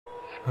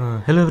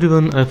Hello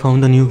everyone, I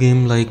found a new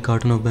game like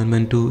Garten of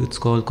Banban 2. It's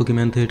called Cookie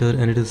Theater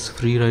and it is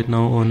free right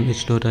now on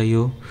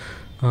itch.io.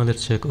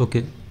 Let's check.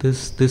 Okay,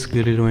 this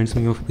clearly reminds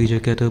me of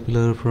PJ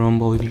Caterpillar from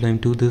Playtime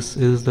 2. This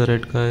is the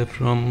red guy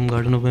from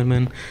Garten of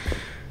Banban.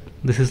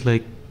 This is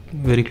like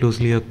very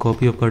closely a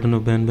copy of Garten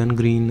of Banban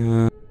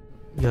green.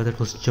 Yeah, that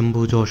was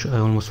Jumbo Josh. I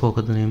almost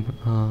forgot the name.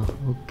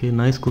 Okay,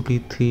 nice cookie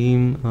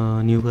theme.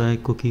 New guy,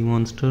 Cookie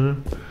Monster,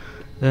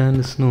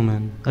 and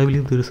Snowman. I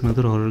believe there is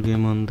another horror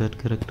game on that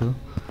character.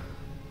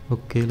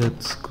 Okay,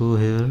 let's go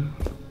here.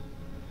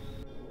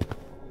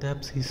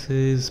 Tapsy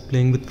says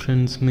playing with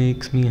friends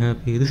makes me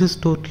happy. This is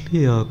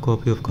totally a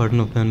copy of Garden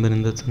of Banban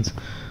in that sense.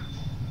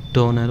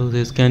 Tornado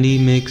says candy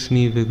makes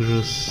me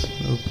vigorous.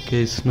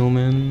 Okay,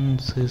 Snowman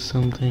says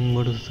something.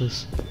 What is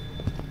this?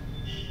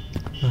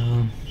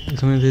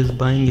 Someone says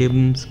buying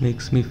games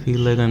makes me feel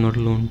like I'm not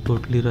alone.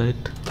 Totally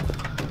right.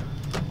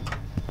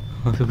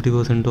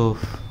 50%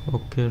 off.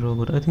 Okay,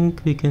 robot. I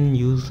think we can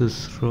use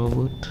this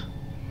robot.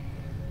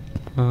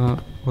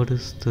 What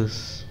is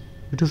this?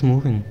 It is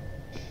moving.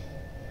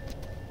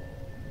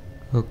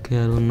 Okay,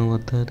 I don't know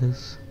what that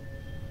is.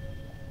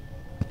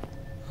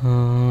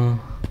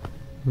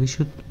 We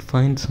should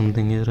find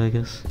something here, I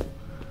guess.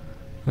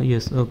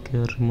 Yes, okay,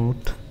 a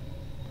remote.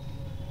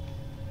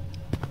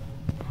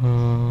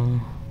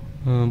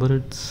 But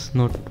it's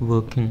not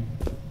working.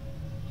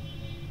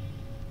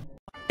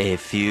 A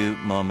few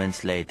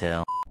moments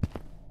later.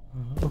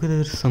 Okay,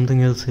 there's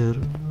something else here.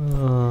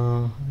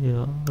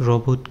 Yeah,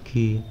 robot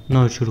key.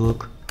 Now it should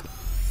work.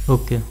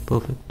 Okay,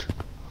 perfect.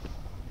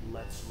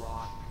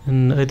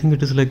 And I think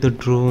it is like the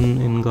drone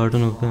in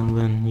Garden of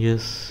Banban.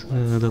 Yes,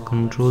 the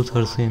controls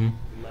are same.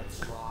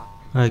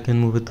 I can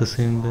move it the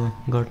same way.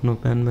 Garden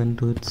of Banban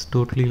too. It's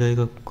totally like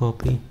a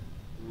copy.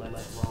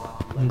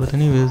 But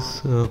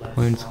anyways,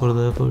 points for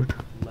the effort.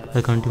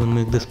 I can't even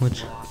make this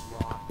much.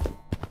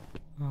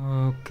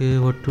 Okay,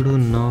 what to do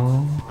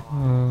now?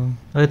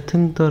 I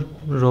think the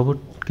robot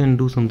can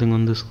do something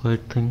on this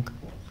white thing.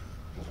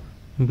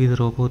 Maybe the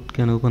robot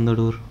can open the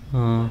door.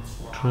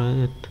 Try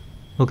it.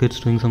 Okay, it's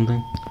doing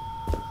something.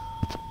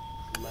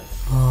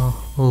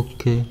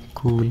 Okay,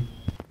 cool.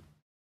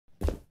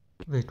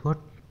 Wait, what?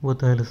 What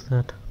the hell is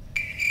that?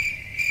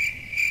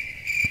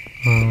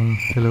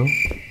 Hello?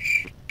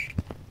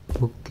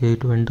 Okay,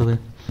 it went away.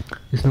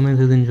 Snowman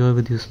says enjoy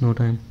with your snow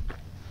time.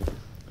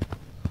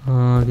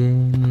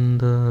 Again,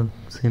 the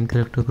same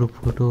character group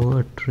photo,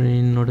 a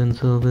train not in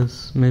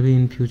service, maybe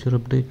in future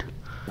update.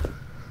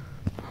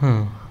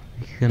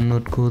 We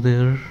cannot go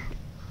there.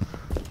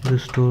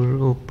 This door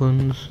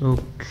opens,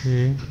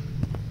 okay.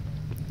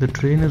 The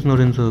train is not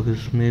in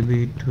service,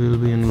 maybe it will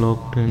be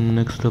unlocked in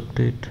next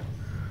update.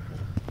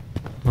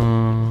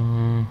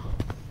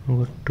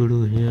 What to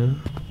do here?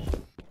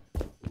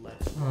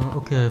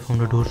 Okay, I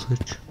found a door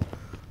switch.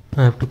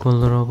 I have to call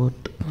the robot.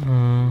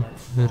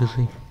 Where is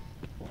he?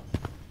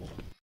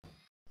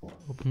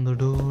 Open the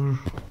door.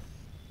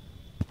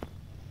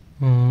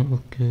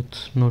 Okay,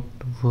 it's not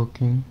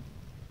working.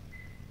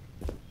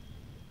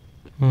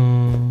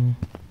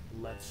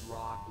 Let's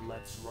rock.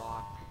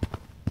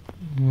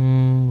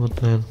 What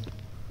the hell?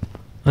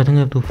 I think I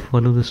have to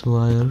follow this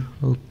wire.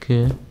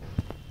 Okay.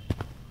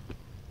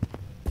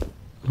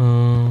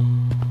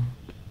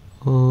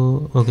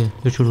 Oh, okay,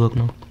 it should work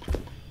now.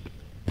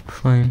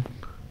 Fine.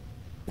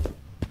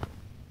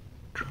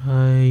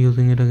 Try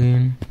using it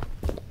again.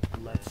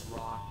 Let's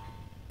rock.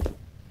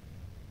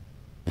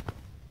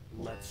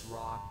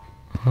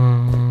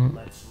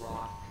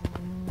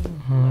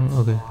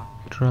 Okay,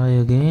 try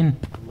again.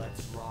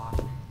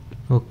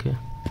 Okay.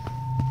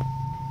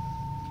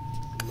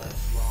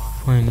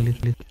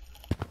 Finally.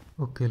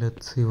 Okay,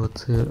 let's see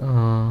what's here.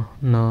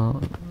 No,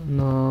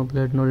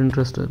 Blade not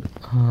interested.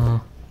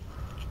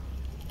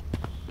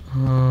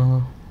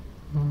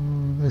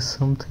 Is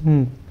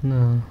something?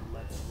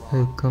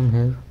 I come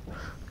here.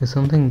 Is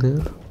something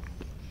there?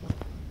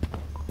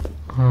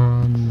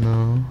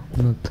 No,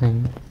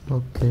 nothing.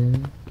 Okay.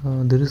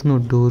 There is no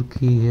door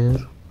key here.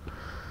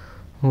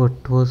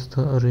 What was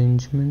the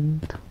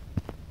arrangement?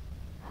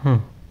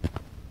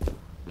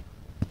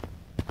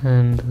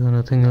 And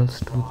nothing else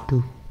to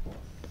do.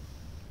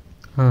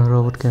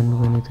 Robot can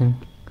do anything.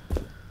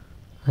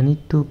 I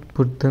need to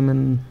put them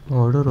in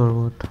order or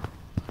what?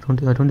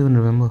 I don't even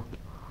remember.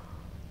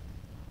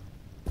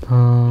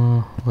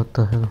 What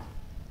the hell?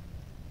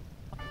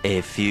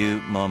 A few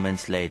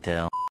moments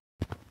later.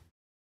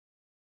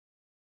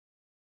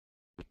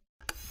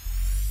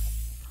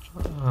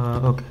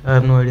 Okay, I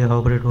have no idea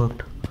how, but it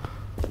worked.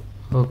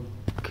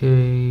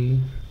 Okay.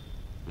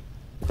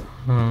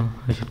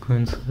 I should go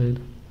inside.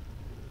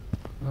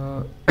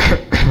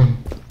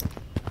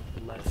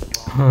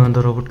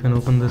 The robot can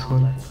open this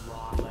one.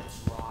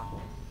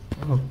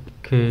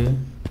 Okay.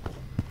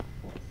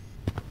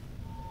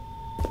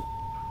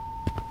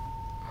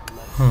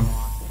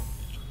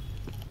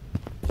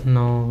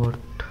 Now what?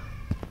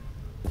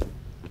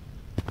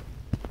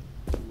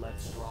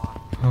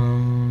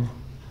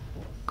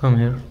 Come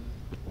here.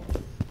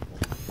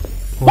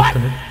 What the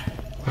heck?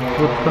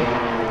 What the?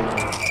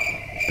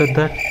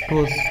 That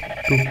was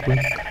too quick.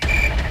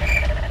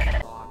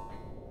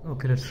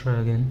 Okay, let's try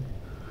again.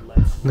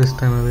 This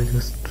time I will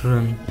just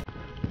run.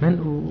 Man,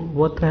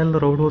 what the hell? The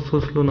route was so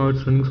slow, now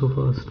it's running so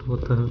fast.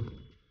 What the hell?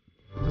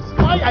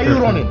 Why are you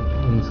running?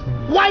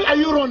 Insane. Why are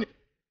you running?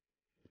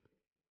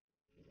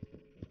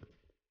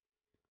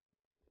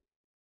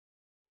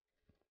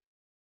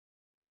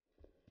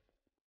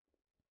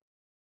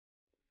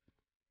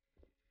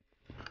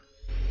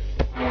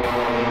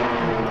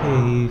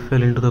 Okay, he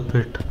fell into the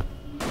pit.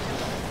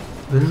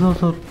 This is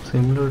also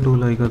similar to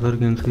like other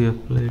games we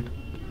have played.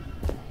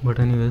 But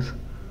anyways.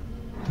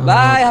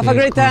 Bye, have a okay,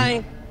 great cool.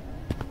 time.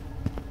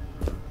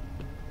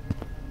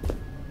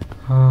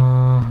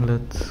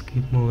 Let's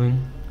keep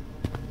moving.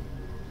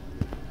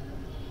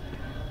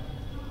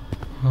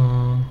 I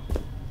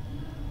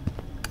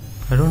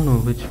don't know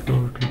which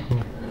floor to go.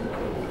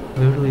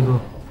 Where do we go?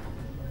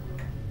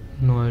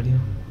 No idea.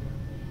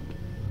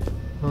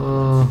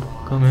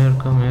 Come here,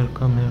 come here,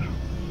 come here.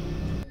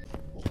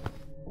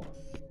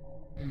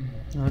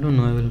 I don't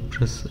know, I will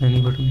press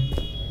any button.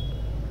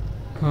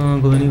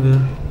 Go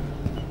anywhere.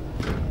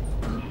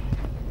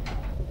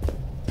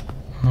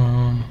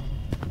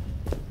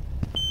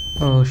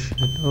 Oh shit,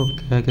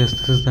 okay, I guess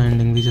this is the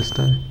ending, we just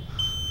die.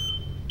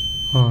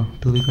 Oh,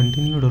 do we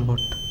continue or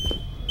what?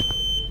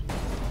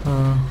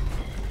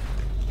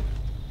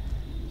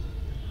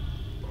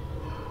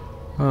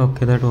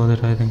 Okay, that was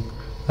it, I think.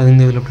 I think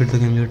they will update the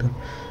game later.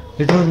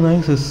 It was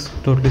nice, it's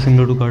totally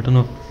similar to Garten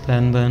of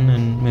Banban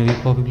and maybe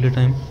Poppy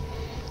Playtime.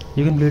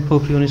 You can play it for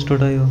free on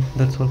itch.io.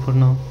 That's all for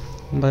now.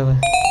 Bye bye.